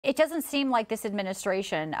It doesn't seem like this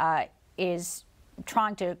administration is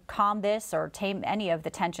trying to calm this or tame any of the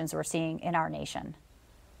tensions we're seeing in our nation.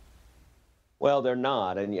 Well, they're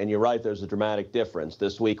not, and you're right, there's a dramatic difference.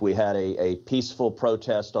 This week we had a peaceful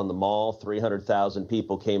protest on the Mall. 300,000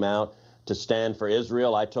 people came out to stand for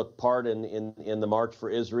Israel. I took part in the March for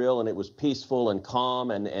Israel, and it was peaceful and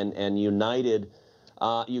calm and united.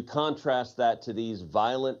 You contrast that to these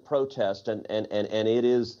violent protests, and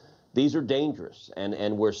these are dangerous,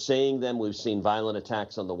 and we're seeing them. We've seen violent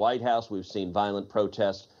attacks on the White House. We've seen violent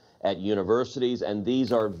protests at universities, and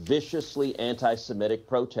these are viciously anti-Semitic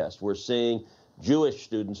protests. We're seeing Jewish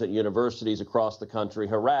students at universities across the country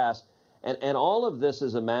harassed, and all of this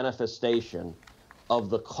is a manifestation of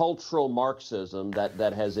the cultural Marxism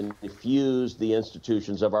that has infused the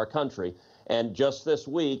institutions of our country. And just this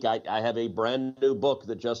week, I have a brand new book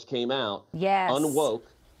that just came out, yes. Unwoke,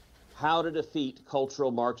 How to Defeat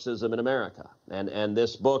Cultural Marxism in America. And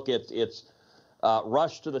this book, it's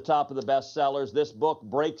rushed to the top of the bestsellers. This book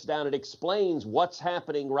breaks down, it explains what's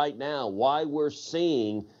happening right now, why we're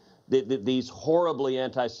seeing these horribly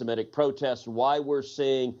anti-Semitic protests, why we're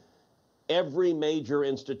seeing every major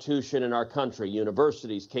institution in our country,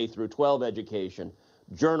 universities, K through 12 education,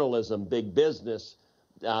 journalism, big business,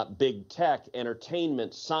 big tech,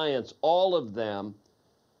 entertainment, science, all of them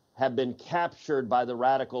have been captured by the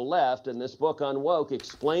radical left. And this book, Unwoke,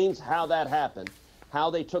 explains how that happened, how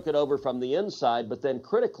they took it over from the inside, but then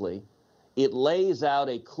critically, it lays out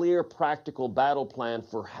a clear, practical battle plan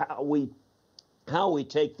for how we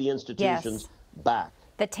take the institutions back.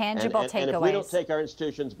 The tangible takeaways. And if we don't take our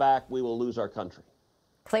institutions back, we will lose our country.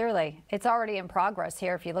 Clearly, it's already in progress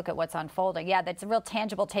here if you look at what's unfolding. Yeah, that's real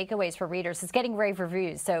tangible takeaways for readers. It's getting rave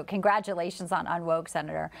reviews, so congratulations on Unwoke,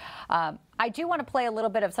 Senator. I do want to play a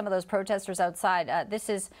little bit of some of those protesters outside. This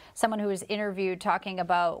is someone who was interviewed talking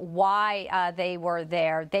about why they were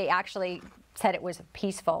there. They actually said it was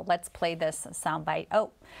peaceful. Let's play this soundbite.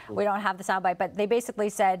 Oh, we don't have the soundbite, but they basically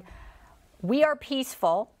said, we are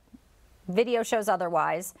peaceful. Video shows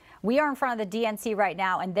otherwise. We are in front of the DNC right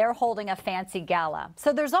now, and they're holding a fancy gala.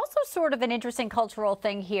 So there's also sort of an interesting cultural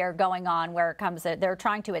thing here going on where it comes to, they're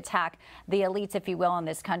trying to attack the elites, if you will, in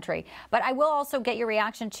this country. But I will also get your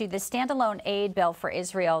reaction to the standalone aid bill for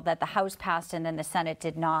Israel that the House passed and then the Senate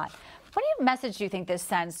did not. What message do you think this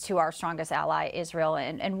sends to our strongest ally, Israel,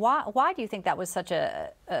 and why do you think that was such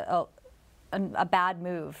a bad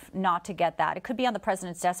move not to get that? It could be on the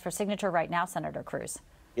president's desk for signature right now, Senator Cruz.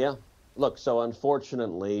 Yeah. Look, so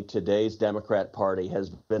unfortunately, today's Democrat Party has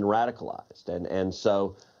been radicalized. And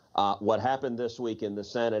so what happened this week in the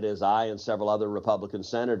Senate is I and several other Republican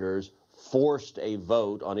senators forced a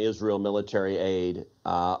vote on Israel military aid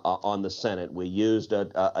on the Senate. We used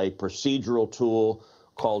a procedural tool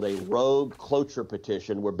called a rogue cloture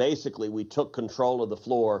petition, where basically we took control of the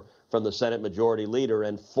floor from the Senate Majority Leader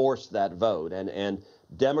and forced that vote. And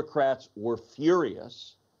Democrats were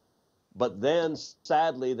furious. But then,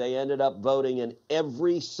 sadly, they ended up voting, and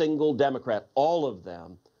every single Democrat, all of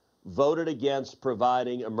them, voted against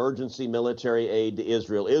providing emergency military aid to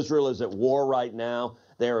Israel. Israel is at war right now.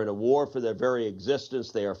 They are in a war for their very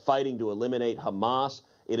existence. They are fighting to eliminate Hamas.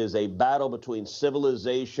 It is a battle between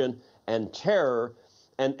civilization and terror.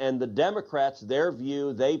 And the Democrats, their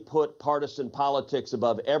view, they put partisan politics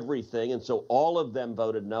above everything. And so all of them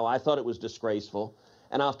voted no. I thought it was disgraceful.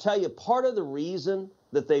 And I'll tell you, part of the reason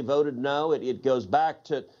that they voted no, it goes back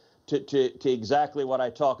to exactly what I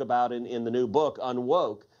talk about in the new book,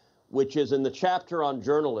 Unwoke, which is in the chapter on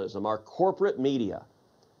journalism. Our corporate media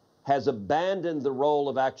has abandoned the role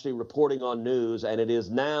of actually reporting on news, and it is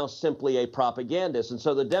now simply a propagandist. And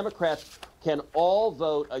so the Democrats can all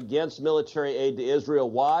vote against military aid to Israel.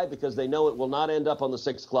 Why? Because they know it will not end up on the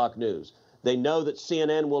 6 o'clock news. They know that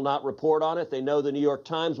CNN will not report on it. They know the New York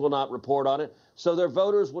Times will not report on it. So their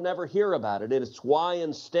voters will never hear about it. And it's why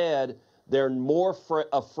instead they're more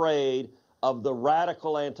afraid of the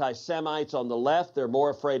radical anti-Semites on the left. They're more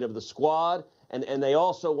afraid of the Squad. And they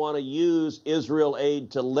also want to use Israel aid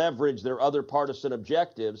to leverage their other partisan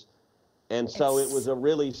objectives. And so it was a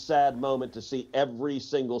really sad moment to see every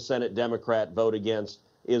single Senate Democrat vote against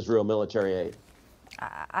Israel military aid.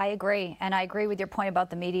 I agree, and I agree with your point about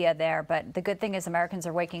the media there, but the good thing is Americans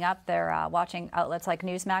are waking up. They're watching outlets like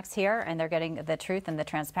Newsmax here, and they're getting the truth and the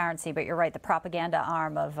transparency. But you're right, the propaganda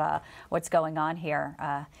arm of what's going on here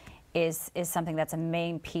is something that's a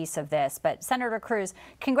main piece of this. But Senator Cruz,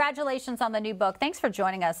 congratulations on the new book. Thanks for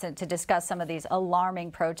joining us to discuss some of these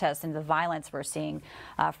alarming protests and the violence we're seeing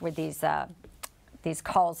with these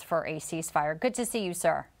calls for a ceasefire. Good to see you,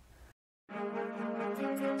 sir.